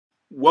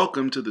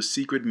Welcome to the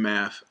secret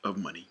math of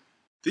money.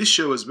 This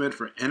show is meant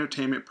for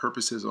entertainment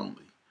purposes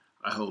only.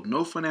 I hold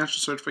no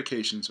financial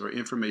certifications or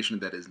information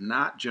that is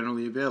not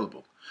generally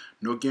available.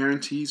 No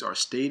guarantees are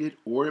stated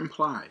or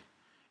implied.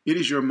 It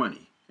is your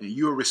money, and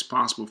you are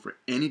responsible for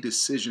any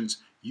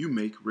decisions you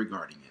make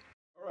regarding it.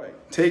 All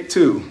right, take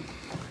two.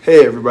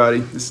 Hey everybody,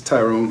 this is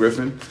Tyrone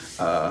Griffin.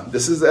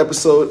 This is the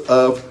episode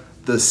of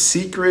The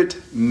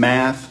Secret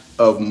Math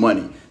of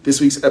Money. This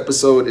week's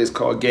episode is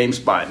called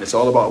Gamespot, and it's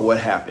all about what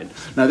happened.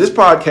 Now, this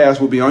podcast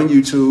will be on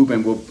YouTube,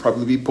 and we'll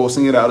probably be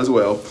posting it out as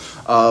well.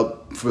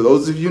 For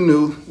those of you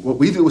new, what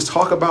we do is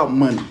talk about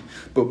money,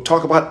 but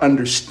talk about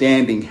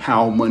understanding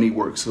how money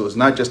works. So it's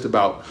not just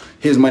about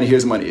here's money.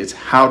 It's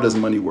how does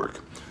money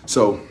work.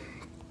 So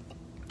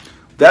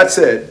that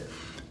said,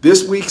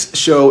 this week's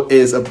show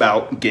is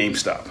about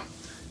GameStop.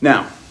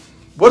 Now,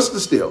 what's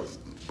the deal?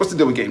 What's the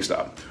deal with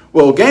GameStop?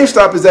 Well,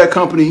 GameStop is that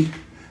company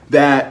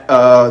that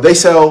they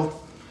sell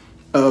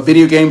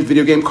video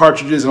game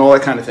cartridges, and all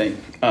that kind of thing.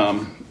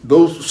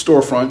 Those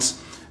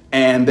storefronts,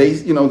 and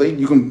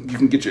you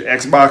can get your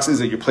Xboxes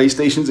and your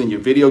PlayStations and your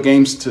video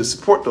games to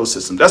support those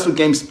systems. That's what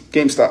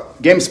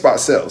GameSpot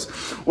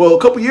sells. Well, a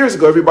couple years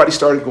ago, everybody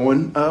started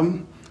going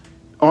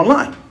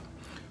online,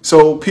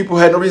 so people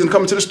had no reason to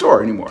come into the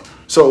store anymore.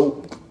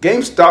 So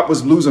GameStop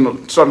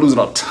started losing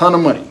a ton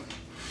of money.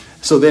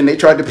 So then they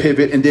tried to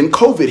pivot, and then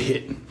COVID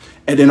hit.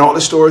 And then all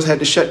the stores had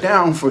to shut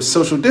down for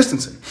social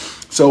distancing.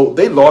 So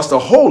they lost a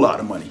whole lot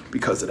of money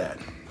because of that.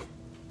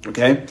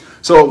 Okay,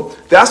 so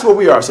that's where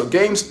we are. So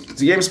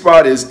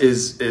GameSpot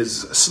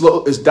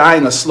is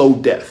dying a slow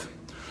death.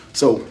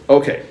 So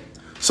okay,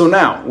 so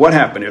now what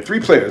happened? There are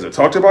three players. I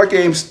talked about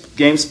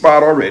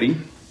GameSpot already.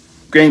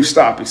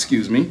 GameStop,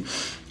 excuse me.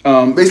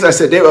 Basically, I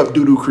said they were up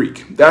doo-doo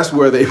creek. That's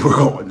where they were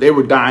going. They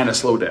were dying a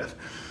slow death.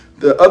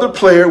 The other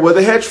player were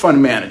the hedge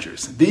fund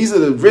managers. These are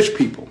the rich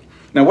people.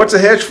 Now, what's a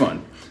hedge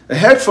fund? A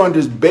hedge fund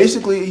is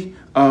basically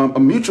a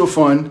mutual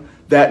fund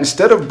that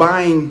instead of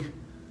buying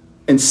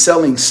and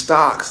selling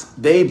stocks,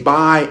 they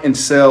buy and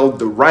sell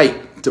the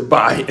right to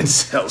buy and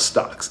sell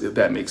stocks, if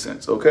that makes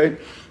sense, okay?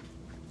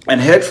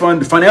 And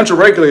financial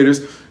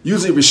regulators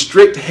usually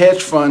restrict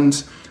hedge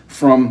funds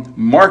from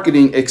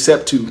marketing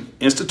except to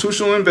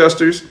institutional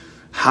investors,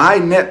 high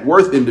net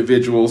worth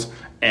individuals,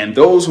 and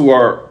those who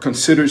are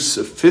considered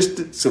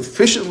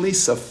sufficiently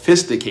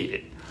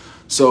sophisticated.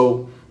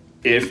 So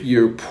if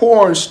you're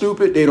poor and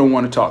stupid, they don't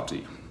want to talk to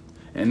you.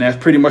 And that's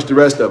pretty much the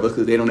rest of us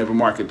because they don't ever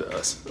market to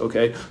us,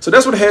 okay? So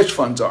that's what hedge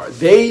funds are.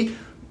 They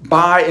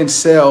buy and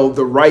sell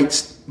the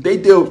rights. They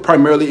deal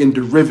primarily in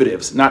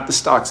derivatives, not the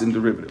stocks in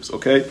derivatives,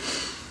 okay?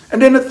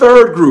 And then the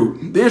third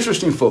group, the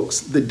interesting folks,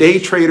 the day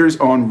traders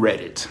on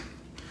Reddit.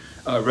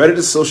 Reddit is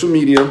a social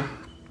media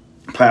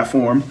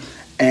platform,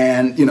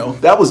 and,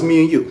 that was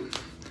me and you.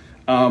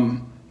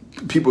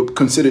 People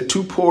considered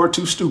too poor,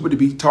 too stupid to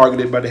be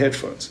targeted by the hedge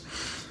funds.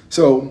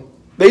 So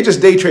they just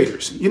day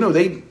traders.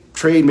 They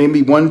trade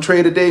maybe one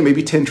trade a day,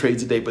 maybe 10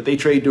 trades a day, but they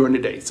trade during the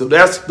day. So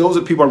those are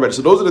the people on Reddit.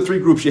 So those are the three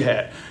groups you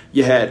had.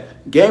 You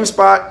had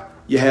GameSpot,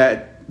 you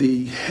had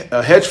the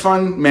hedge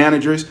fund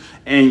managers,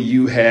 and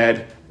you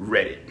had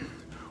Reddit.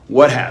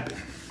 What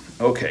happened?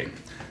 Okay,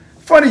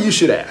 funny you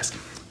should ask.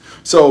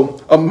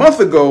 So a month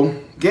ago,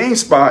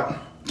 GameStop,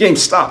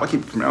 I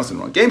keep pronouncing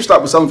it wrong.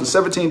 GameStop was selling for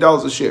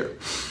 $17 a share.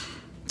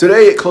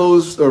 Today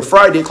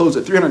Friday it closed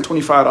at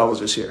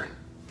 $325 a share.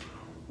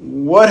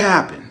 What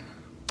happened?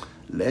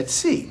 Let's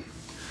see.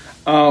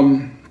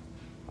 So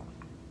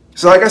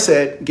like I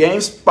said,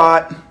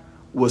 GameSpot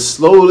was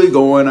slowly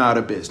going out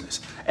of business,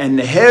 and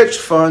the hedge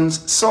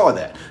funds saw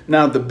that.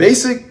 Now, the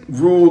basic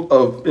rule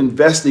of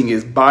investing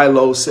is buy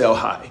low, sell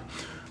high.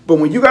 But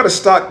when you got a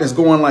stock that's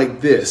going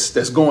like this,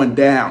 that's going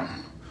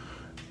down,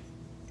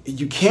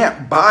 you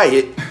can't buy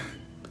it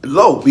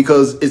low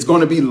because it's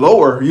going to be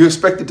lower. You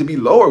expect it to be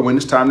lower when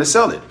it's time to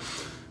sell it.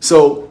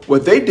 So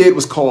what they did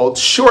was called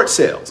short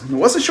sales. Now,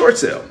 what's a short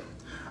sale?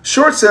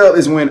 Short sale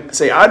is when,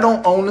 say, I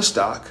don't own the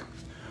stock.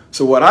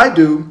 So what I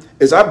do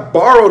is I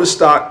borrow the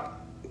stock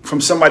from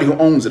somebody who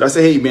owns it. I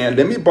say, hey, man,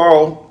 let me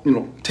borrow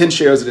 10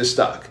 shares of this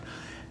stock.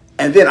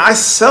 And then I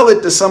sell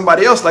it to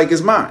somebody else like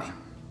it's mine.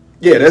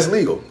 Yeah, that's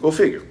legal. Go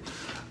figure.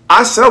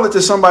 I sell it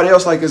to somebody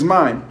else like it's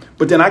mine.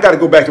 But then I got to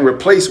go back and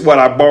replace what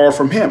I borrowed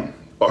from him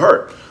or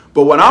her.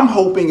 But what I'm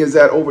hoping is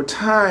that over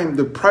time,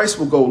 the price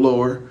will go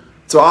lower.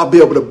 So I'll be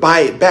able to buy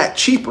it back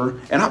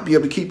cheaper, and I'll be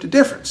able to keep the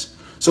difference.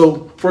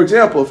 So, for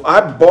example, if I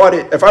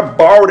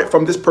borrowed it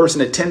from this person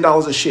at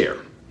 $10 a share,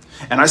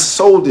 and I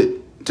sold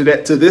it to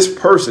this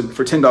person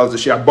for $10 a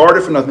share, I borrowed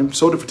it for nothing,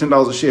 sold it for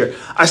 $10 a share,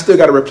 I still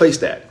got to replace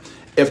that.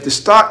 If the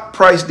stock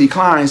price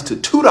declines to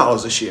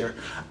 $2 a share,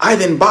 I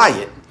then buy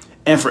it,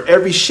 and for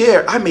every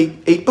share, I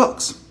make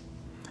 $8.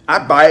 I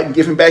buy it and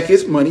give him back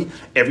his money.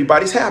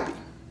 Everybody's happy.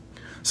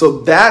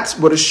 So that's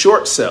what a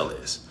short sell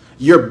is.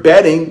 You're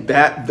betting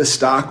that the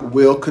stock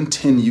will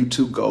continue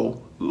to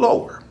go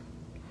lower.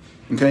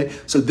 Okay,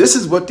 so this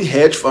is what the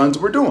hedge funds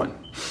were doing.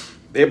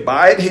 They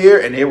buy it here,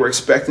 and they were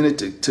expecting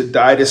it to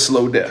die this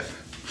slow death.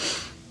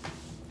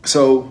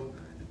 So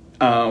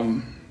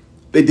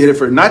They did it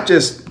for not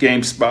just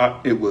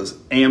GameSpot. It was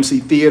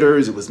AMC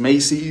Theaters. It was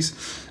Macy's.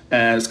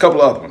 And there's a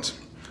couple of other ones.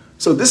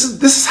 So this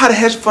is how the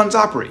hedge funds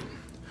operate.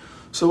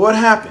 So what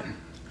happened?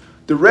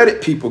 The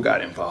Reddit people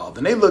got involved,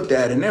 and they looked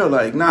at it, and they were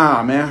like,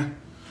 nah, man,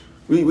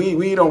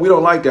 we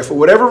don't like that. For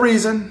whatever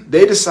reason,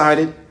 they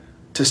decided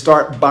to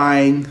start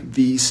buying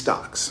these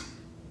stocks.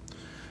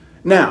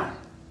 Now,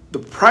 the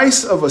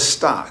price of a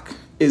stock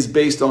is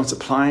based on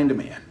supply and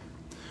demand.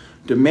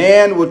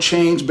 Demand will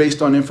change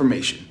based on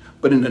information.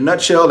 But in a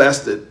nutshell, that's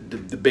the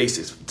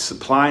basics,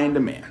 supply and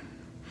demand.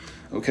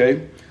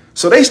 Okay?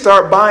 So they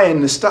start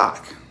buying the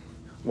stock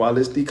while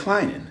it's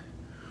declining.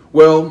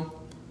 Well,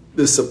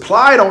 the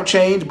supply don't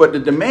change, but the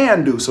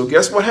demand do. So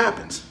guess what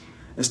happens?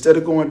 Instead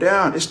of going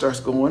down, it starts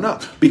going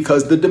up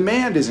because the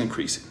demand is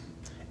increasing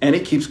and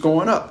it keeps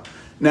going up.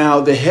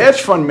 Now, the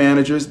hedge fund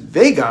managers,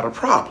 they got a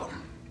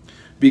problem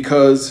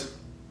because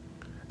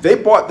they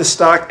bought the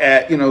stock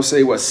at,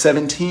 say what,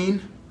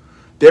 17?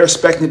 They're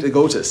expecting it to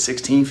go to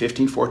 16,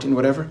 15, 14,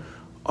 whatever.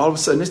 All of a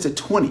sudden, it's at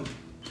 20.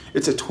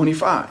 It's at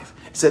 25.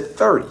 It's at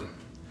 30.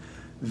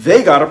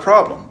 They got a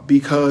problem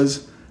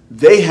because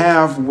they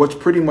have what's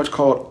pretty much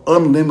called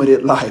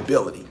unlimited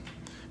liability,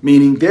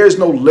 meaning there's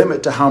no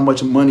limit to how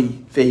much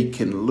money they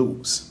can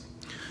lose.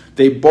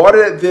 They bought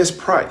it at this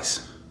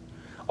price.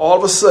 All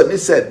of a sudden,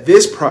 it's at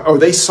this price, or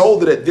they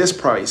sold it at this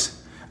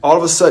price. All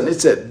of a sudden,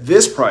 it's at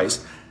this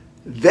price.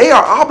 They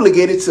are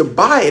obligated to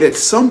buy it at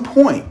some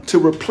point to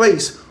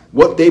replace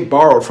what they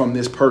borrowed from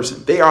this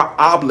person. They are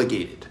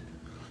obligated.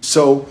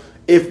 So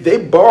if they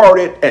borrowed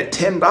it at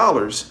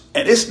 $10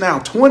 and it's now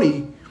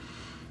 20,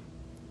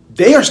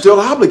 they are still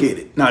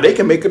obligated. Now they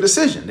can make a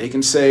decision. They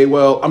can say,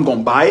 well, I'm going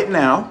to buy it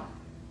now,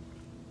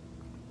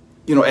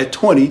 at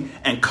 20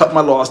 and cut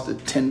my loss to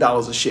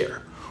 $10 a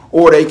share.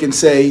 Or they can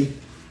say,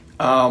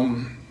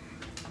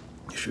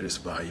 make sure this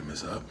volume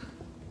is up.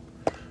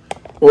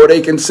 Or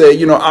they can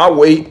say, I'll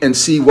wait and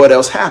see what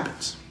else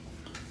happens.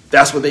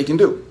 That's what they can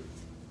do.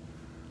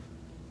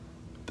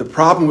 The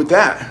problem with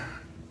that,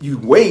 you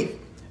wait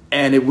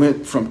and it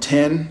went from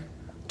 10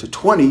 to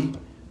 20,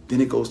 then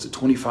it goes to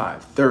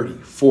 25, 30,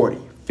 40,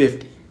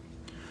 50.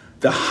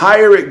 The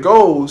higher it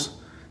goes,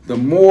 the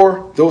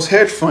more those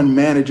hedge fund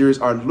managers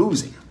are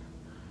losing.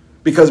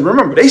 Because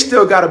remember, they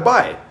still got to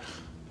buy it,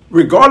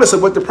 regardless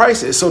of what the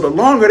price is. So the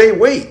longer they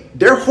wait,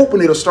 they're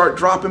hoping it'll start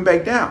dropping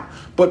back down.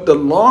 But the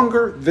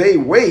longer they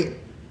wait,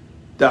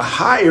 the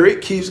higher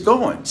it keeps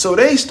going. So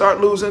they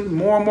start losing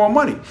more and more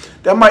money.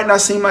 That might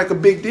not seem like a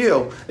big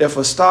deal. If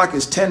a stock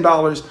is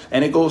 $10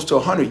 and it goes to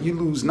 100, you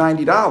lose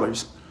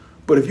 $90.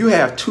 But if you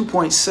have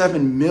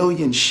 2.7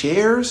 million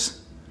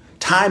shares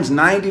times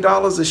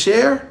 $90 a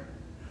share,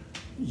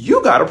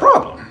 you got a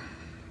problem.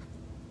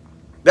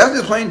 That's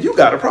just plain, you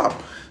got a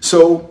problem.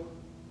 So,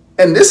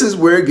 and this is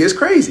where it gets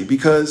crazy,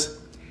 because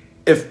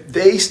if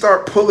they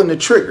start pulling the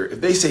trigger, if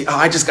they say, oh,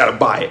 I just got to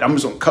buy it, I'm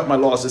just going to cut my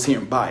losses here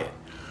and buy it.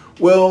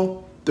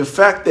 Well, the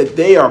fact that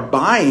they are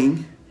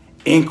buying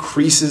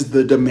increases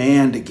the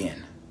demand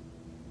again.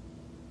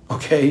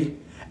 Okay?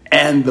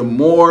 And the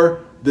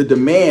more the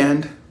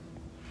demand,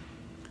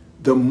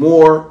 the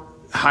more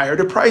higher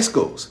the price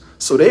goes.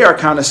 So they are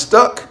kind of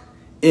stuck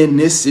in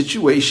this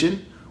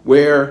situation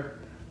where,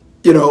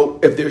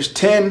 if there's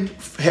 10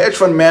 hedge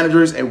fund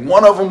managers and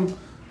one of them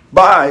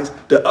buys,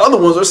 the other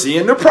ones are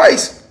seeing the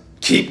price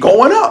keep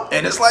going up.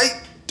 And it's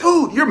like,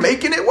 dude, you're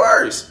making it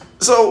worse.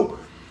 So,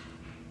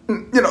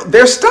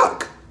 they're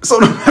stuck. So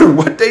no matter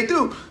what they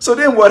do. So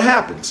then what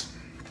happens?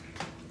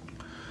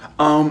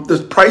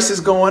 The price is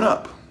going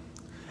up.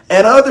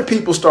 And other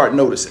people start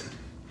noticing.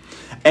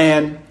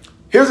 And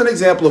here's an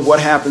example of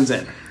what happens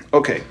then.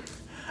 Okay,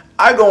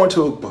 I go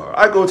into a bar.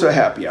 I go to a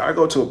happy hour. I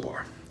go to a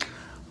bar.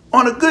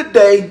 On a good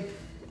day,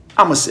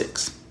 I'm a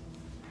 6.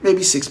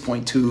 Maybe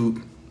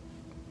 6.2,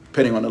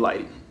 depending on the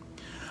lighting.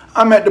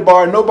 I'm at the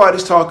bar.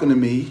 Nobody's talking to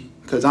me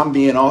because I'm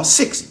being all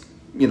 60,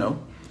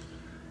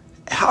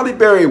 Halle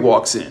Berry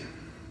walks in.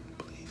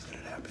 Please let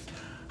it happen.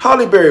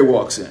 Halle Berry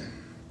walks in.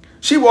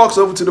 She walks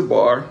over to the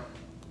bar,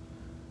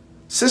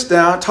 sits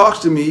down, talks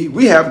to me.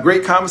 We have a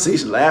great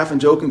conversation, laugh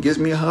and joke, and gives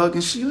me a hug,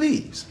 and she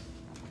leaves.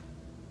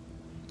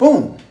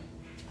 Boom.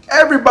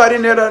 Everybody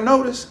in there that I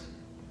noticed,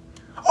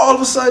 all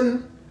of a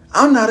sudden,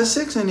 I'm not a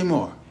 6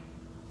 anymore.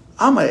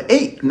 I'm an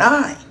 8,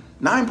 9,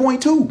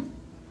 9.2.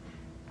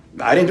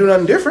 I didn't do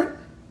nothing different.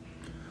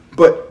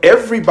 But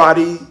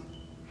everybody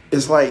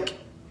is like,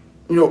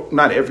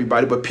 not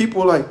everybody, but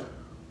people are like,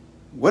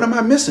 what am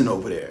I missing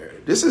over there?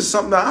 This is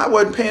something that I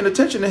wasn't paying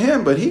attention to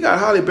him, but he got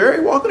Halle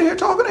Berry walking in here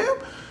talking to him.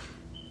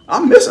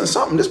 I'm missing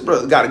something. This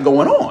brother got it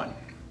going on.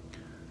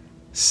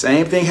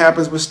 Same thing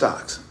happens with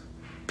stocks.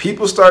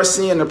 People start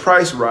seeing the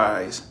price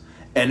rise,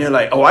 and they're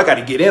like, oh, I got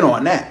to get in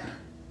on that.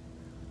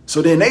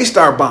 So then they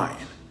start buying.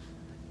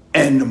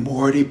 And the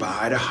more they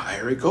buy, the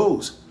higher it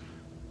goes.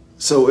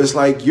 So it's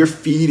like you're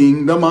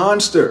feeding the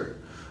monster.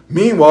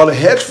 Meanwhile, the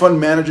hedge fund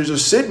managers are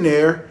sitting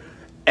there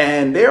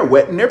and they're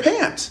wetting their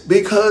pants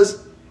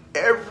because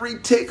every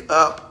tick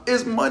up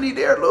is money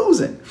they're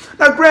losing.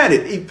 Now,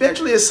 granted,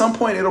 eventually at some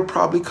point it'll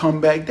probably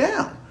come back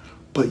down,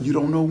 but you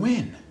don't know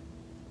when.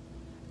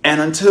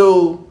 And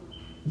until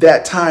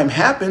that time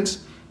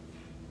happens,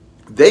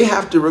 they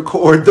have to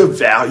record the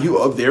value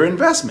of their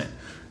investment.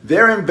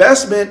 Their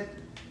investment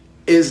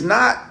is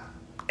not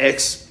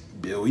X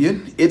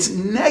billion, it's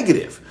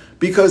negative,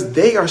 because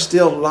they are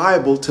still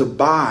liable to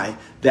buy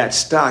that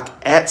stock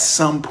at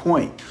some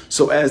point.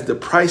 So as the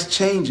price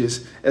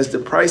changes, as the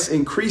price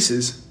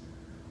increases,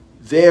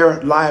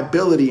 their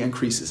liability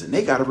increases, and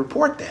they got to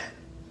report that.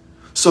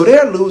 So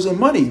they're losing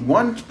money.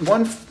 One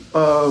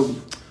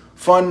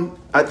fund,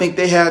 I think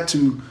they had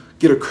to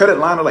get a credit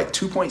line of like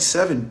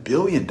 $2.7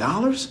 billion.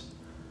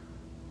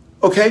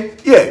 Okay,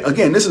 yeah,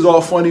 again, this is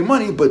all funny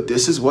money, but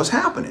this is what's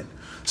happening.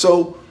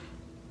 So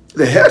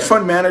the hedge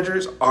fund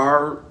managers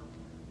are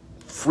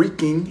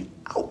freaking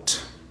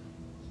out.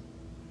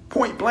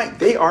 Point blank,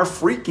 they are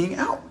freaking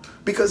out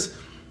because,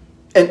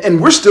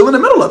 and we're still in the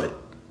middle of it.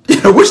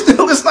 You know, we're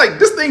still, it's like,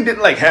 this thing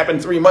didn't like happen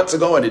 3 months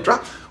ago and it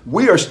dropped.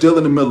 We are still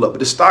in the middle of it.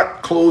 The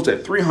stock closed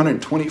at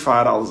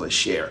 $325 a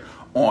share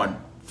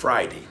on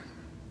Friday.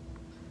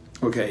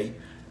 Okay,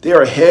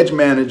 there are hedge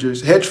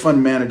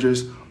fund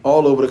managers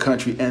all over the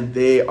country, and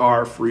they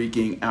are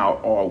freaking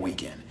out all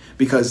weekend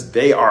because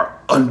they are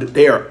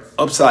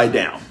upside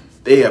down.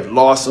 They have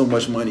lost so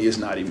much money, it's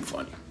not even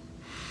funny.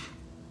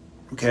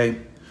 Okay,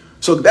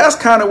 so that's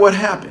kind of what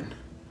happened.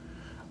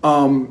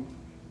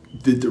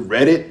 Did the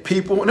Reddit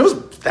people, and there was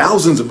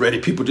thousands of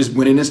Reddit people just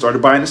went in and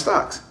started buying the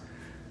stocks.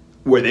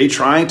 Were they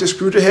trying to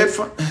screw the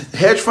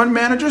hedge fund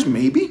managers?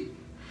 Maybe.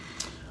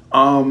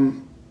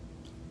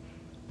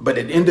 But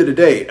at the end of the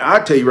day,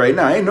 I'll tell you right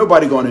now, ain't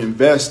nobody going to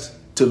invest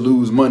to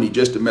lose money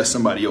just to mess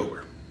somebody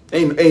over.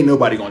 Ain't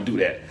nobody going to do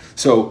that.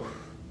 So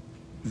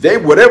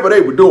whatever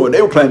they were doing,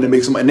 they were planning to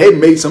make some money, and they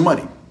made some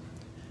money.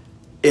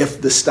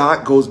 If the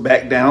stock goes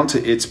back down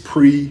to its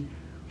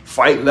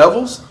pre-fight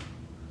levels,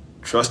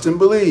 trust and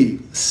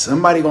believe,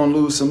 somebody going to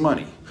lose some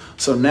money.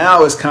 So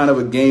now it's kind of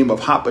a game of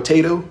hot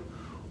potato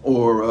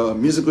or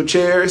musical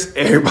chairs.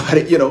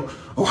 Everybody, you know,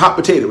 or hot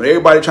potato.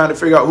 Everybody trying to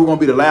figure out who's going to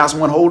be the last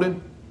one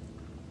holding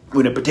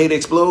when the potato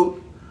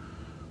explode.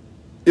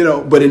 You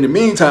know, but in the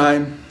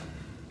meantime,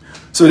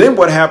 so then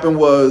what happened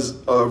was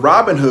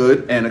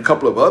Robinhood and a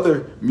couple of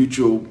other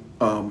mutual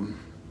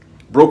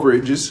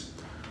brokerages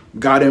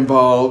got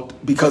involved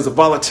because the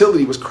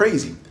volatility was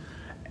crazy.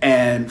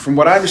 And from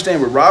what I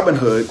understand with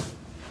Robinhood,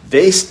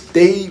 they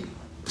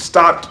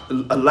stopped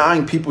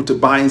allowing people to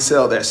buy and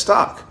sell that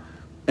stock.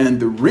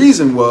 And the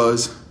reason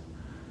was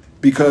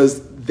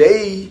because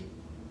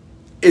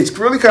it's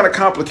really kind of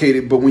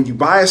complicated, but when you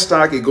buy a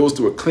stock, it goes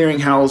through a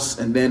clearinghouse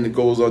and then it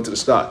goes onto the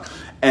stock.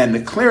 And the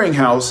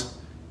clearinghouse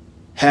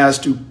has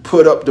to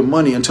put up the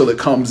money until it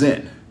comes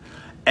in.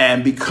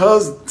 And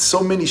because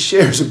so many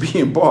shares are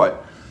being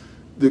bought,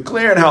 the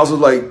clearinghouse was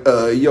like,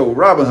 yo,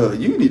 Robinhood,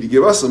 you need to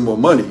give us some more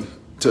money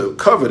to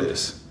cover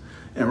this.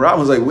 And Robinhood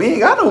was like, we ain't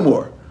got no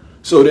more.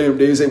 So then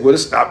they said, well,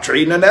 stop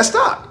trading on that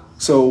stock.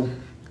 So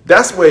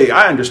that's the way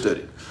I understood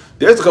it.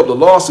 There's a couple of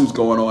lawsuits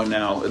going on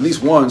now, at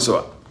least one,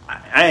 so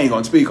I ain't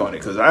going to speak on it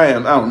because I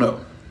don't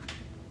know.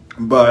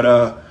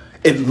 But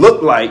it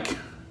looked like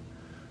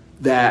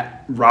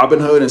that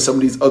Robinhood and some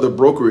of these other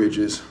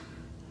brokerages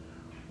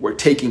were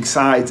taking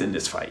sides in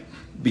this fight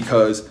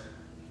because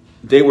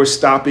they were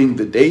stopping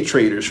the day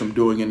traders from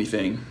doing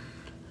anything,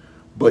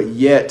 but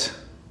yet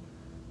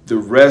the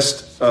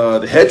rest,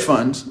 the hedge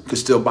funds could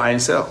still buy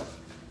and sell,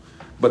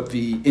 but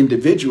the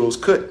individuals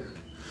couldn't.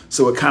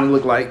 So it kind of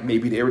looked like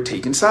maybe they were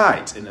taking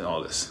sides in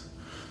all this.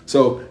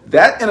 So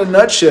that in a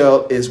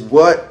nutshell is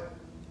what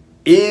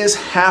is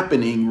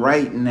happening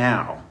right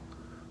now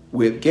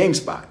with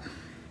GameSpot.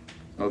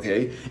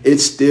 Okay,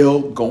 it's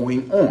still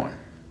going on.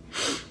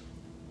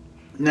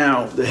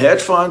 Now, the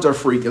hedge funds are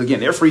freaking, again,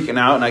 they're freaking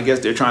out, and I guess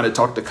they're trying to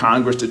talk to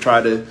Congress to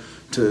try to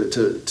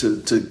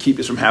keep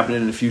this from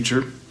happening in the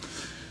future.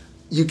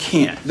 You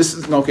can't. This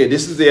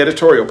is the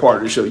editorial part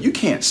of the show. You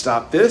can't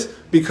stop this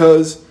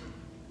because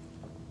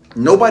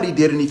nobody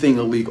did anything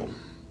illegal.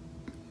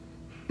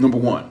 Number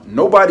one,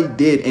 nobody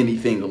did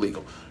anything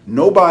illegal.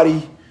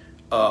 Nobody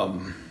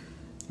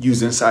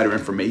used insider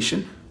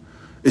information.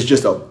 It's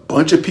just a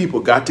bunch of people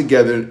got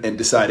together and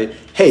decided,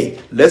 hey,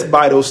 let's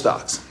buy those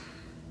stocks.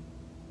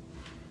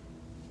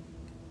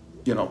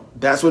 You know,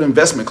 that's what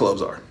investment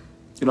clubs are.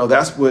 You know,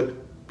 that's what,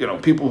 you know,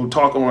 people who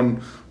talk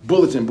on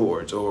bulletin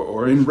boards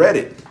or in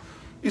Reddit,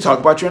 you talk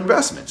about your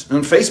investments.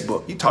 On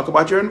Facebook, you talk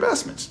about your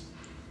investments.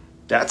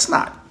 That's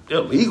not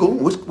illegal.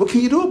 What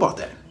can you do about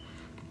that?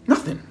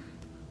 Nothing.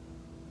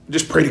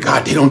 Just pray to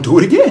God they don't do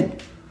it again.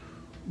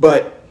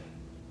 But,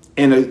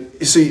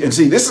 see,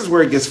 this is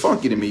where it gets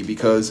funky to me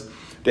because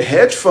the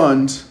hedge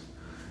funds,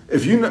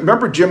 if you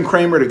remember Jim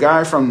Cramer, the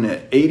guy from the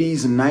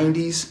 80s and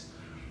 90s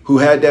who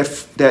had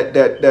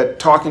that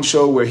talking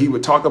show where he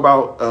would talk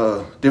about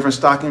different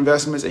stock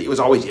investments and he was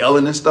always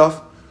yelling and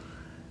stuff.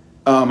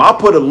 I'll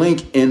put a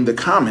link in the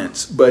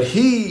comments, but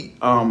he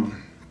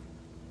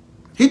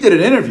did an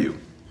interview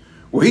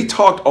where he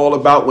talked all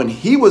about when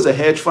he was a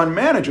hedge fund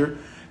manager,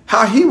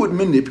 how he would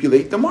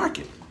manipulate the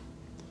market,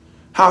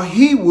 how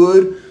he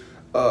would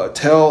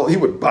he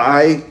would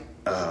buy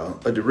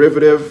a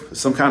derivative,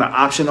 some kind of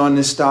option on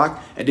this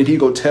stock, and then he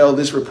go tell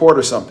this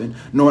reporter something,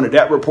 knowing that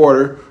that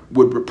reporter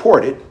would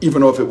report it,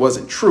 even though if it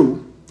wasn't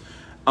true.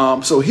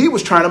 So he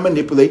was trying to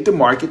manipulate the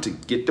market to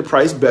get the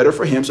price better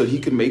for him so he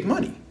could make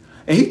money.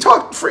 And he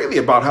talked freely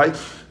about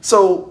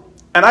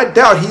and I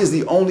doubt he is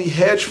the only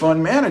hedge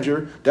fund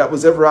manager that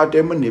was ever out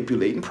there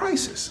manipulating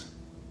prices.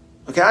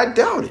 Okay, I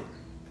doubt it.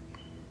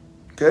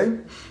 Okay.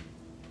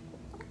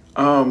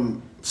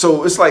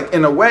 So it's like,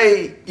 in a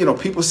way,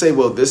 people say,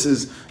 well, this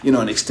is,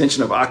 an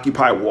extension of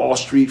Occupy Wall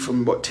Street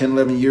from about 10,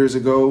 11 years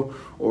ago.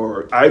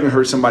 Or I even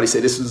heard somebody say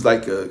this was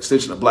like an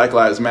extension of Black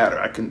Lives Matter.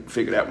 I couldn't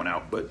figure that one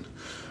out. But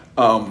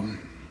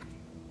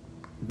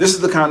this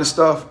is the kind of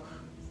stuff.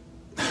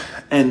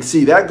 And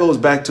see, that goes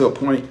back to a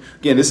point.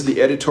 Again, this is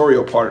the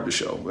editorial part of the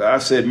show.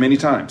 I've said many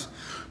times,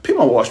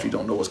 people on Wall Street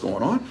don't know what's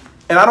going on.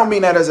 And I don't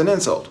mean that as an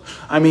insult.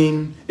 I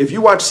mean, if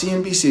you watch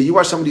CNBC, you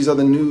watch some of these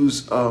other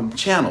news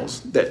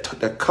channels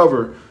that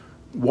cover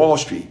Wall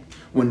Street,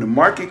 when the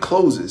market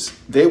closes,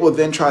 they will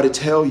then try to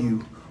tell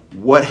you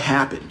what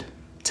happened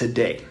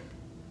today.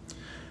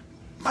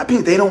 In my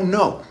opinion, they don't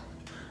know.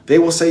 They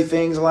will say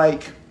things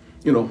like,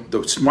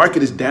 the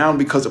market is down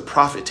because of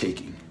profit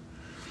taking.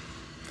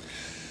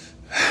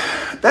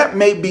 That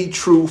may be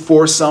true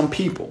for some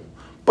people,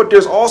 but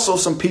there's also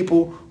some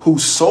people who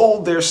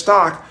sold their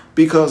stock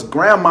because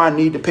grandma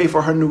needed to pay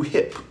for her new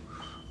hip,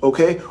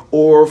 okay?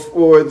 Or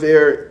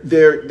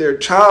their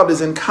child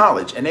is in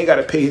college and they got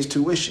to pay his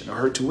tuition or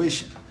her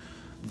tuition.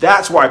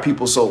 That's why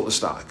people sold the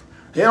stock.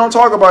 They don't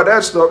talk about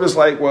that stuff. It's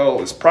like,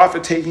 well, it's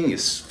profit taking,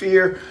 it's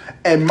fear.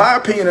 And my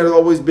opinion has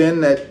always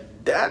been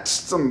that that's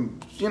some,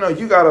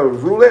 you got a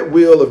roulette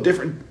wheel of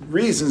different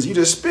reasons. You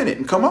just spin it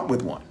and come up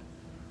with one.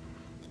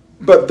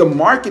 But the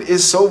market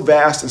is so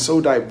vast and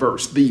so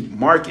diverse, the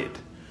market,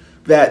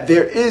 that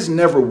there is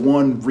never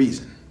one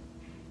reason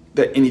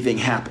that anything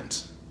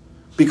happens,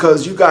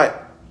 because you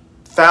got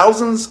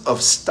thousands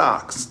of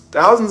stocks,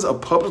 thousands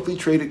of publicly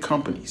traded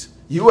companies,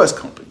 U.S.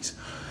 companies,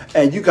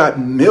 and you got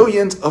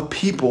millions of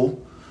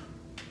people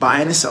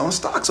buying and selling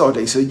stocks all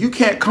day. So you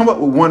can't come up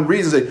with one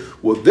reason and say,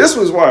 well, this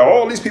was why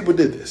all these people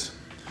did this.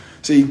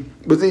 See,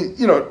 but then,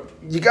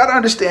 you got to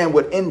understand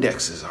what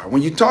indexes are.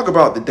 When you talk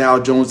about the Dow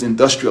Jones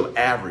Industrial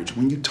Average,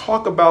 when you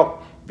talk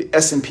about the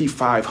S&P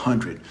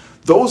 500,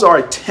 those are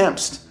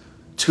attempts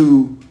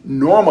to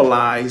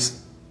normalize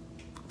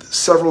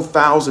several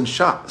thousand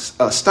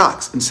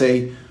stocks and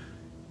say,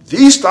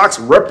 these stocks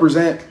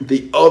represent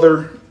the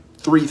other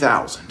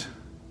 3,000.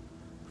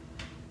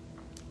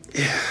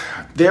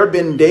 There have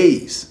been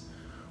days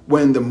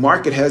when the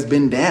market has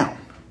been down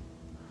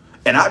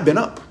and I've been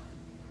up.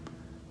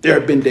 There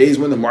have been days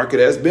when the market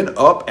has been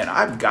up and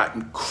I've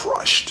gotten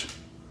crushed.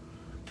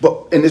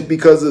 And it's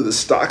because of the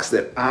stocks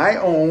that I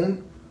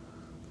own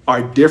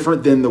are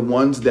different than the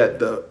ones that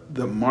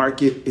the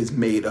market is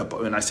made up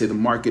of. And I say the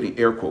market in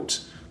air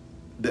quotes,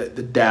 that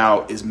the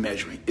Dow is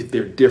measuring.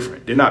 They're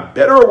different. They're not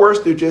better or worse.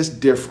 They're just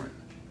different.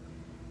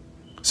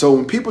 So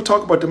when people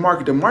talk about the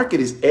market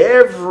is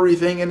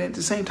everything and at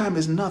the same time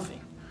is nothing.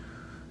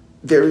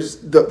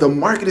 The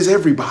market is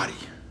everybody.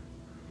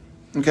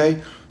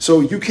 Okay? So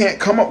you can't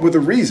come up with a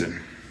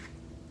reason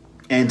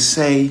and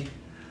say,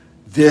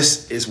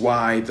 this is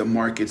why the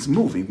market's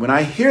moving. When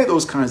I hear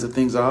those kinds of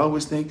things, I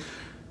always think,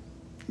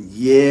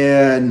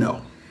 yeah,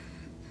 no.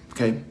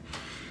 Okay?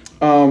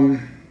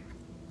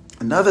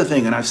 Another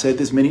thing, and I've said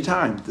this many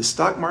times, the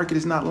stock market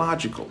is not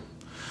logical.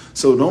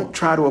 So don't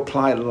try to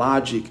apply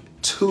logic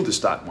to the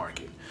stock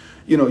market.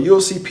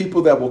 You'll see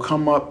people that will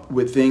come up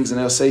with things and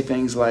they'll say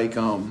things like,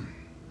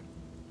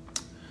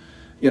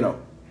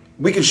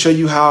 we can show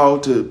you how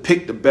to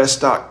pick the best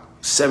stock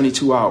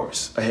 72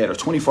 hours ahead or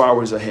 24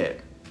 hours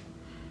ahead.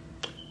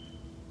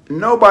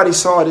 Nobody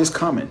saw this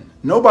coming.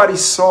 Nobody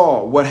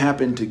saw what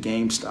happened to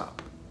GameSpot,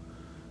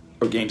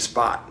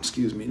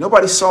 excuse me.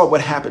 Nobody saw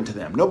what happened to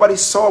them. Nobody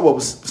saw what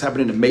was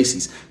happening to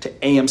Macy's, to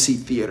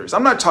AMC theaters.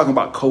 I'm not talking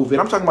about COVID.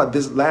 I'm talking about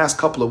this last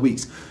couple of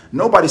weeks.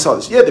 Nobody saw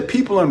this. Yeah, the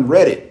people on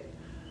Reddit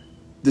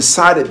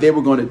decided they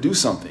were going to do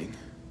something,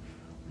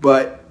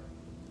 but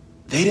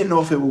they didn't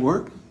know if it would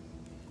work.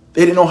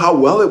 They didn't know how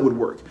well it would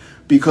work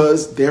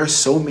because there are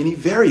so many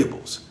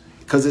variables.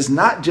 Because it's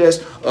not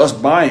just us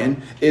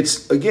buying.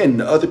 It's, again,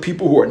 the other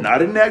people who are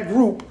not in that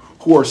group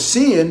who are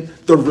seeing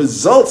the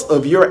results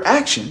of your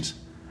actions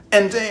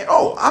and saying,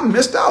 oh, I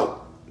missed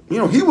out. He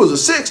was a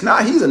 6, now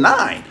he's a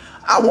 9.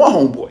 I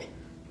want homeboy.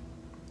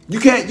 You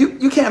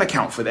can't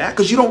account for that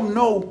because you don't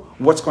know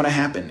what's going to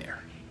happen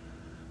there.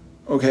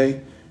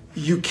 Okay?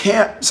 You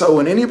can't. So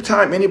when any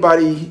time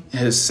anybody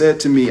has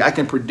said to me, I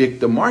can predict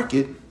the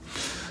market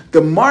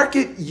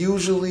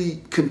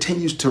usually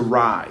continues to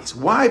rise.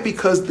 Why?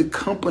 Because the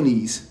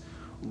companies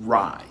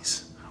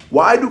rise.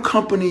 Why do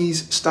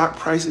companies' stock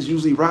prices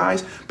usually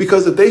rise?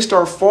 Because if they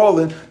start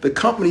falling, the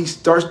company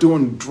starts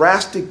doing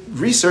drastic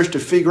research to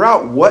figure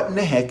out what in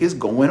the heck is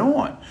going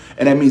on.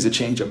 And that means a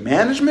change of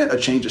management, a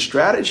change of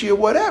strategy, or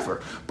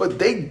whatever. But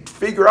they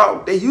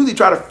usually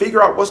try to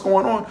figure out what's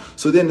going on,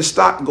 so then the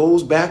stock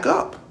goes back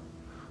up.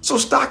 So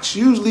stocks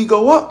usually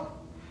go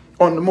up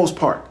on the most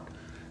part.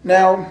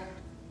 Now,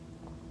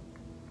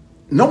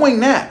 knowing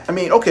that, I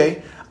mean,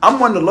 okay, I'm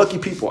one of the lucky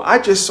people. I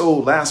just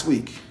sold last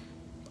week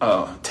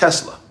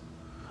Tesla.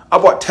 I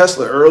bought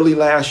Tesla early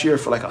last year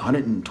for like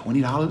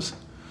 $120,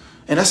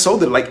 and I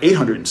sold it at like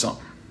 800 and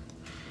something.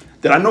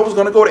 Did I know it was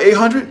going to go to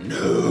 800?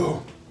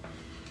 No.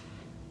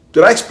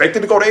 Did I expect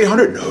it to go to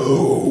 800?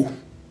 No.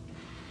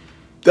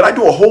 Did I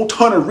do a whole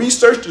ton of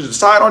research to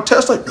decide on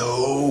Tesla?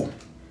 No.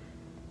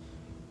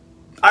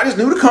 I just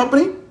knew the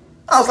company.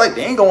 I was like,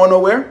 they ain't going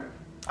nowhere.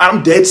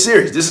 I'm dead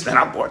serious. And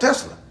I bought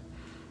Tesla.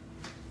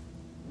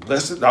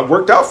 That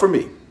worked out for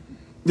me.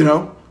 You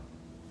know,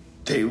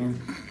 they were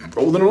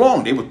rolling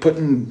along. They were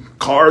putting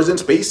cars in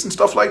space and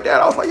stuff like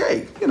that. I was like,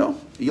 hey, you know,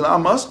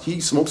 Elon Musk,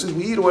 he smokes his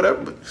weed or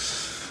whatever. But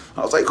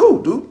I was like,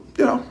 cool, dude,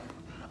 you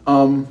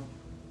know.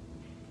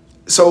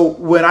 So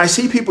when I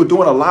see people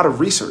doing a lot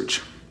of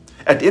research,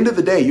 at the end of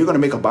the day, you're going to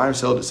make a buy or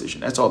sell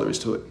decision. That's all there is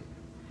to it.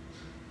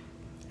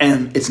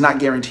 And it's not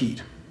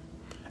guaranteed.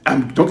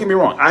 Don't get me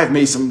wrong. I've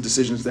made some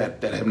decisions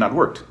that have not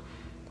worked,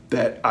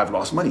 that I've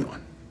lost money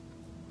on.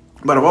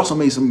 But I've also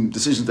made some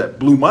decisions that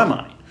blew my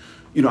mind.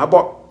 You know, I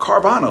bought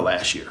Carvana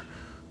last year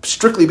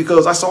strictly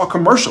because I saw a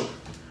commercial.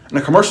 And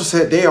the commercial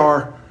said they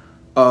are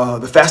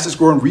the fastest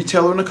growing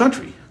retailer in the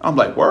country. I'm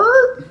like,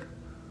 word?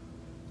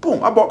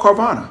 Boom, I bought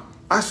Carvana.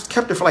 I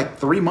kept it for like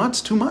 3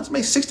 months, 2 months,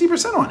 made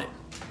 60% on it.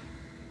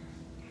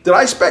 Did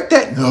I expect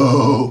that?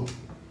 No.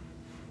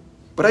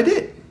 But I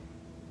did.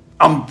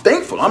 I'm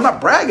thankful. I'm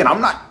not bragging.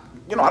 I'm not,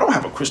 you know, I don't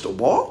have a crystal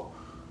ball.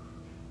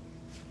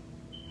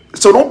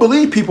 So don't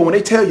believe people when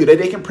they tell you that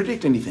they can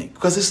predict anything,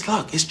 because it's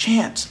luck, it's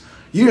chance.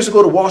 Years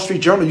ago, the Wall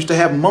Street Journal used to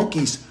have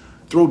monkeys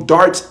throw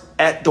darts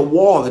at the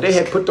wall. That they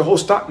had put the whole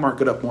stock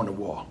market up on the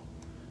wall.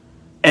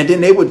 And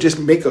then they would just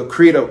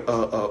create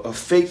a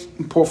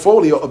fake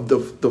portfolio of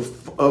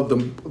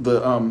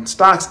the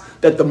stocks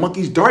that the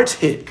monkey's darts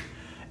hit.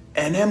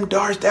 And them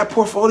darts, that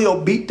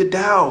portfolio beat the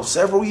Dow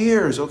several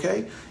years,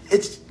 okay?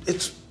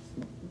 It's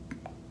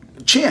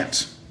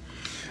chance.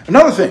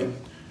 Another thing,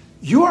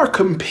 you are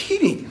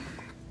competing.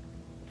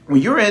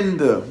 When you're in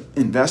the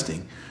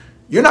investing,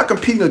 you're not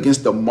competing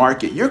against the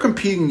market. You're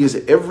competing against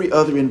every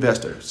other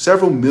investor,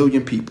 several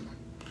million people.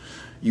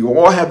 You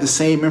all have the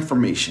same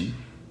information,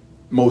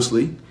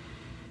 mostly.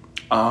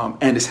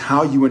 And it's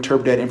how you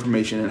interpret that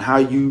information and how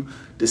you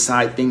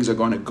decide things are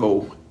going to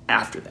go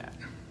after that.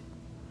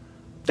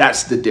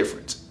 That's the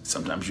difference.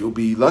 Sometimes you'll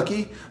be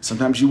lucky,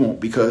 sometimes you won't,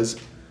 because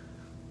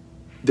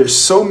there's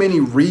so many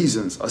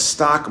reasons a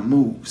stock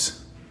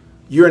moves.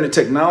 You're in the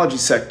technology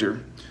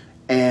sector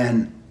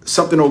and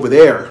something over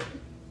there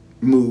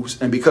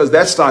moves, and because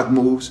that stock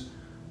moves,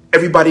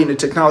 everybody in the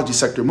technology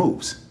sector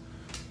moves.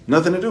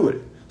 Nothing to do with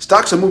it.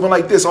 Stocks are moving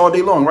like this all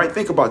day long, right?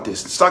 Think about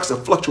this. Stocks are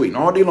fluctuating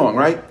all day long,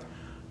 right?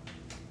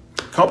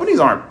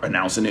 Companies aren't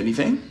announcing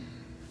anything,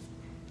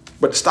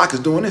 but the stock is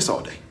doing this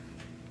all day.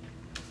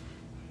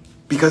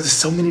 Because there's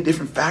so many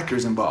different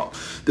factors involved.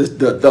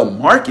 The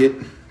market,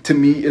 to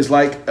me, is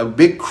like a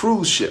big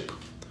cruise ship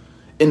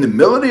in the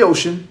middle of the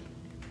ocean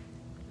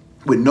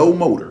with no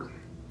motor.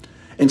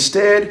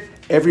 Instead,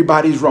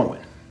 everybody's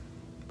rowing.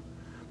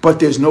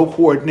 But there's no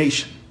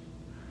coordination.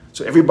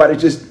 So everybody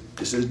just,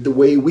 this is the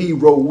way we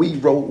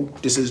row,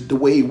 this is the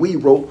way we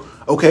row,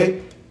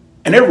 okay?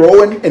 And they're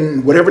rowing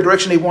in whatever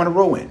direction they want to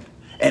row in.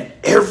 And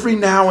every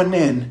now and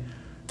then,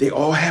 they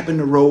all happen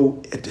to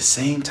row at the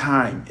same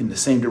time in the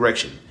same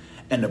direction.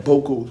 And the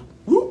boat goes,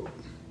 whoop.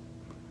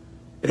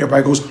 And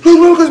everybody goes,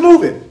 look, it's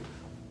moving.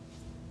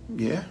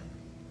 Yeah.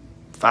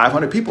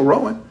 500 people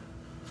rowing.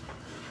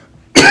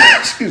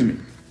 Excuse me.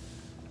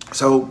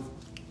 So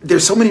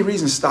there's so many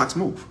reasons stocks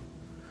move.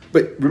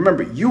 But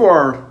remember, you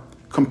are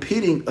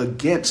competing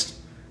against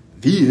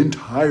the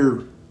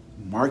entire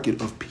market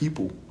of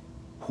people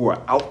who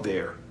are out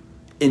there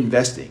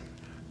investing.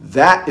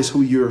 That is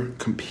who you're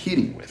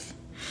competing with.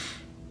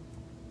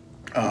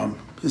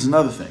 Here's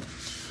another thing.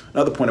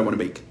 Another point I want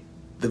to make.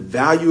 The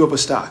value of a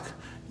stock.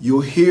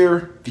 You'll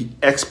hear the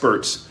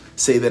experts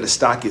say that a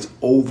stock is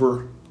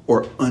over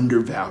or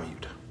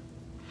undervalued.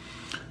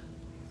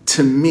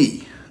 To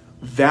me,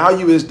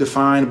 value is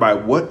defined by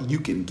what you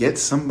can get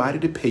somebody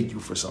to pay you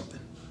for something.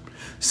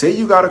 Say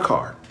you got a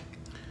car.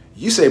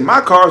 You say,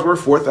 my car's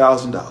worth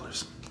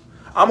 $4,000.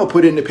 I'm going to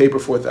put it in the paper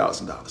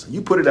 $4,000.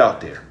 You put it out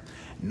there.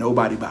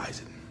 Nobody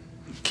buys it.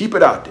 Keep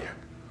it out there.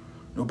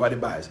 Nobody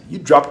buys it. You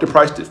drop the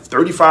price to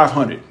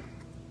 $3,500.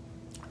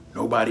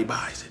 Nobody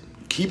buys it.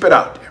 Keep it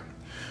out there.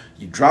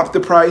 You drop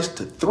the price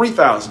to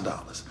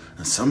 $3,000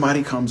 and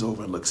somebody comes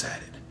over and looks at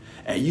it.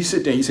 And you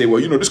sit there and you say, well,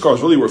 you know, this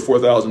car's really worth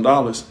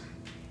 $4,000.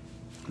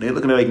 They're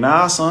looking at it like,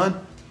 nah,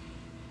 son,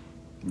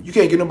 you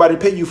can't get nobody to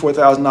pay you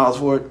 $4,000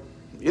 for it.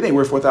 It ain't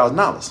worth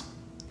 $4,000.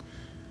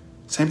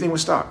 Same thing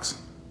with stocks.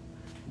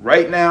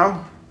 Right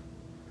now,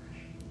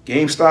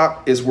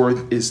 GameStop is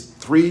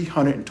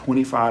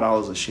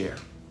 $325 a share.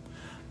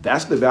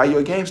 That's the value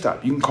of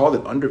GameStop. You can call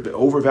it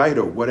overvalued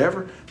or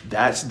whatever.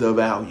 That's the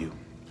value,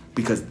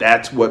 because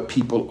that's what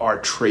people are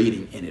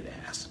trading in it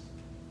as.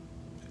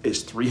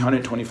 It's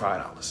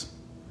 $325.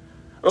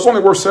 It's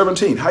only worth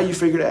 $17. How you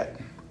figure that?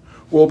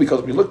 Well,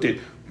 because we looked at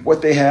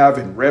what they have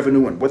in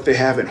revenue and what they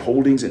have in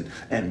holdings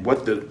and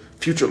what the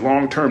future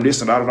long-term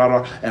this and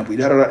and we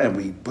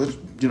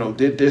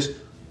did this.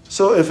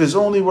 So if it's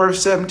only worth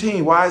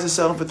 17, why is it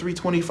selling for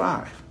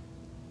 325?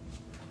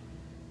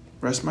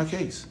 Rest my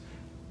case.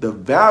 The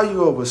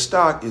value of a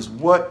stock is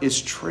what it's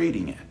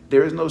trading at.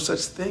 There is no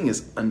such thing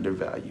as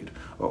undervalued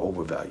or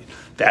overvalued.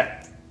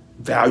 That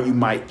value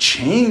might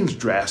change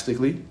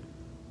drastically,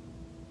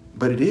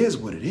 but it is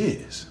what it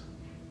is.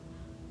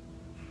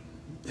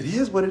 It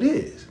is what it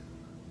is.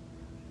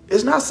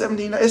 It's not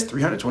 $17, it's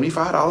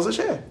 $325 a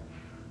share.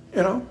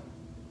 You know,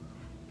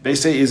 they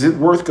say, is it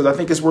worth, because I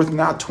think it's worth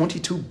now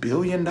 $22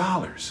 billion.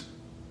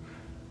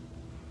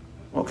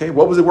 Okay,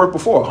 what was it worth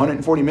before?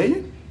 140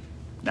 million?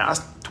 Now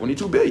it's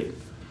 22 billion.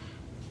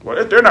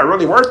 Well, they're not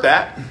really worth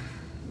that.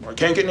 I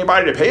can't get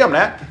anybody to pay them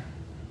that.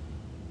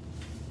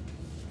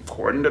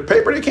 According to the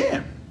paper, they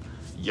can.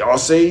 Y'all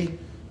say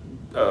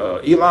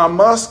Elon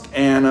Musk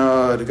and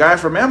the guy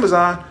from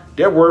Amazon,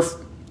 they're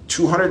worth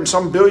 $200 and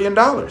some billion.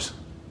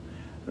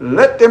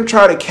 Let them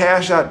try to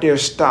cash out their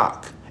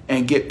stock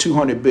and get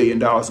 $200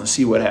 billion and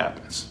see what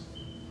happens.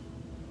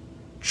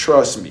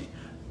 Trust me,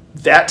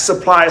 that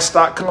supply of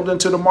stock comes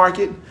into the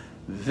market,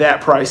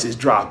 that price is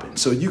dropping.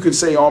 So you can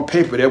say on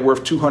paper they're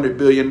worth $200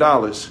 billion.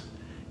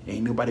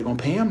 Ain't nobody gonna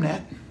pay them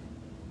that.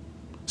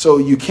 So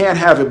you can't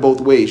have it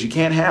both ways. You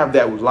can't have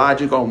that with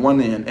logic on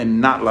one end and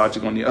not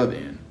logic on the other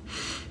end.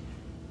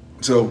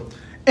 So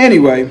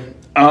anyway,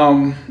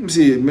 let me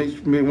see.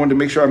 Wanted to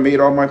make sure I made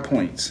all my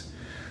points.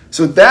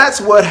 So that's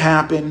what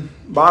happened.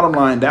 Bottom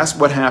line, that's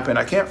what happened.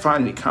 I can't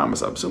find any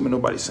comments. I'm assuming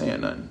nobody's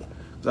saying nothing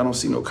because I don't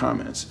see no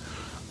comments.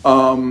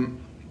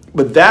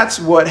 But that's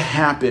what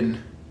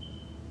happened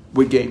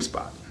with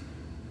GameStop,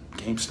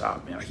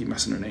 man, I keep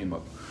messing their name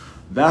up.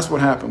 That's what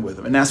happened with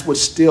them, and that's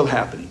what's still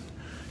happening.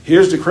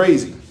 Here's the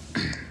crazy.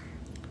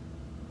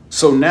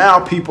 So now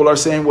people are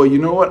saying, well, you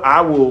know what?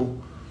 I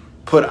will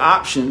put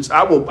options.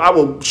 I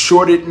will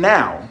short it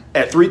now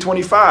at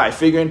 325,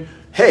 figuring,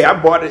 hey, I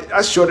bought it,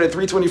 I shorted at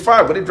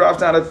 325, but it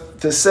drops down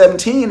to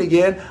 17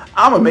 again.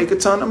 I'm gonna make a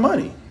ton of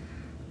money,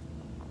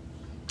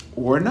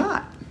 or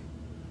not.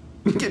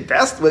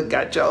 That's what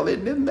got y'all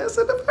in this mess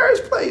in the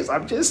first place.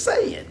 I'm just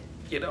saying.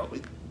 You know,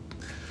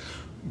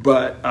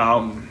 but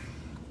oh,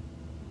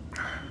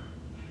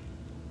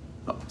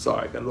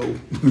 sorry, I got a little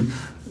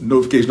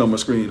notification on my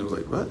screen. I was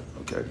like, what?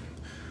 Okay.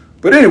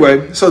 But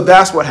anyway, so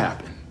that's what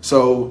happened.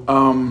 So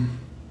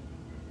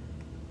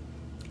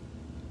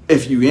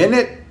if you in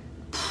it,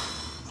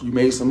 you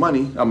made some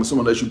money. I'm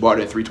assuming that you bought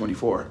it at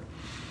 324.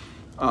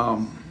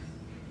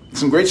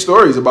 Some great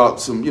stories about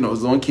some, you know,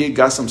 this one kid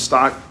got some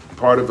stock,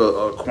 part of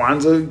a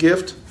Kwanzaa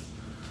gift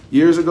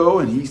years ago,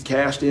 and he's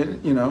cashed in,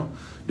 you know.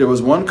 There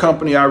was one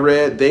company I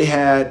read, they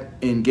had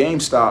in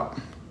GameStop,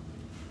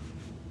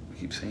 I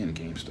keep saying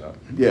GameStop.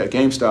 Yeah,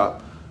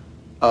 GameStop.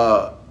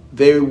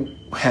 They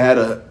had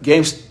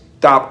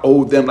GameStop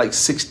owed them like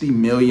 $60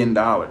 million,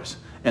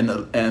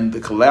 and the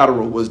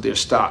collateral was their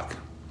stock.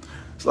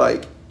 It's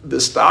like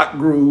the stock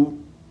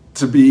grew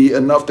to be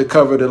enough to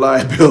cover the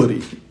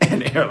liability.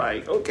 And they're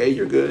like, okay,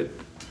 you're good.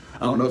 I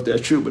don't know if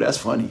that's true, but that's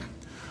funny.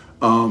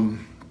 You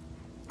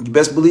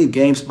best believe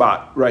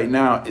GameSpot right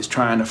now is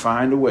trying to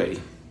find a way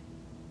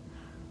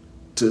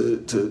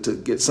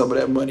to get some of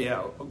that money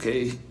out,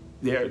 okay?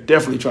 They're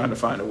definitely trying to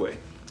find a way.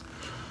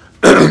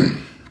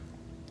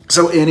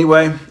 So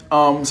anyway,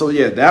 so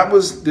yeah, that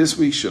was this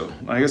week's show.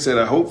 Like I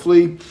said,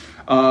 hopefully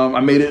I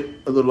made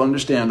it a little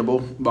understandable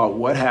about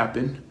what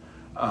happened.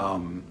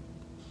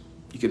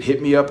 You can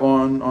hit me up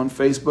on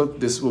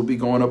Facebook. This will be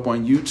going up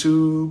on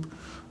YouTube.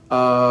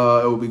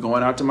 It will be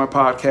going out to my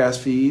podcast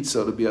feed,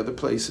 so there'll be other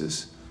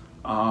places.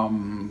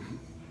 Can't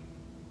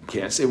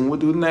say when we'll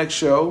do the next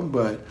show,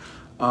 but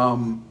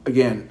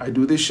again, I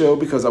do this show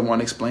because I want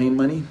to explain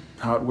money,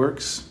 how it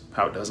works,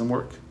 how it doesn't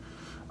work.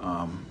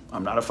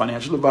 I'm not a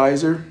financial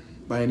advisor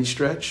by any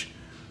stretch.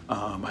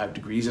 I have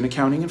degrees in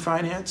accounting and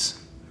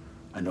finance.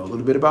 I know a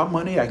little bit about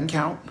money. I can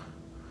count.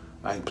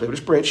 I can play with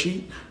a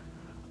spreadsheet.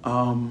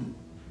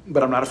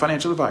 But I'm not a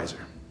financial advisor.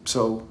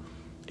 So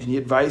any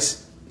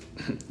advice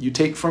you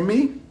take from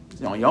me,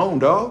 it's on your own,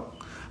 dog.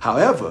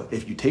 However,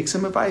 if you take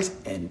some advice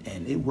and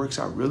it works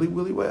out really,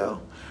 really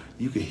well,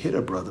 you can hit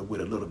a brother with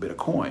a little bit of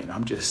coin.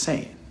 I'm just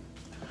saying.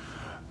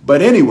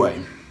 But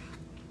anyway,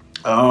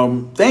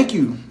 thank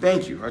you.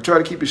 I try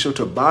to keep the show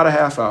to about a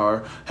half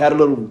hour. Had a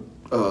little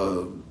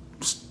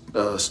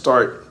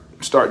start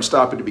and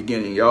stop at the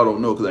beginning. Y'all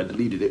don't know because I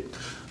deleted it.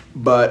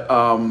 But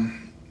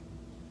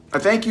I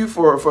thank you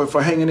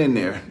for hanging in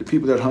there, the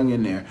people that hung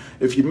in there.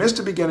 If you missed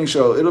the beginning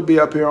show, it'll be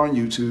up here on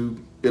YouTube.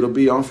 It'll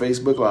be on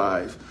Facebook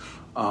Live.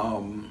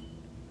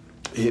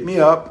 Hit me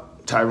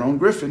up, Tyrone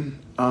Griffin,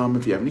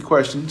 if you have any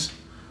questions.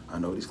 I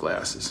know these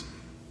glasses,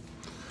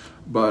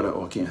 but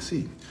I can't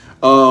see.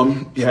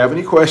 If you have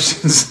any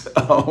questions,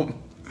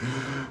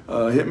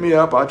 hit me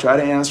up. I'll try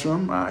to answer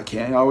them. I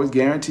can't always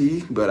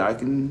guarantee, but I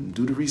can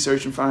do the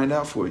research and find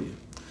out for you.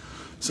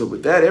 So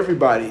with that,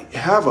 everybody,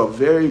 have a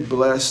very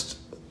blessed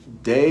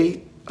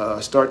day.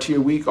 Start to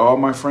your week. All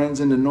my friends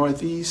in the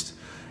Northeast,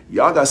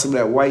 Y'all got some of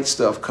that white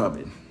stuff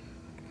coming.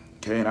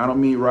 Okay, and I don't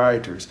mean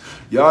rioters.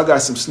 Y'all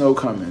got some snow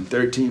coming,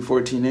 13,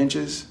 14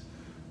 inches.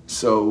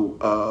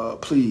 So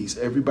please,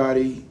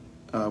 everybody,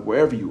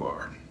 wherever you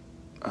are,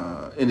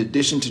 in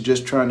addition to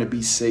just trying to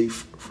be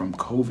safe from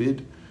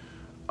COVID,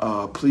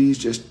 please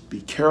just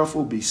be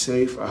careful, be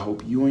safe. I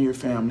hope you and your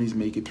families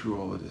make it through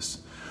all of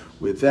this.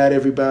 With that,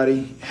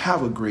 everybody,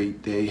 have a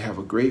great day, have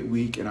a great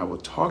week, and I will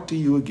talk to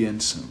you again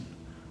soon.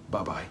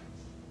 Bye-bye.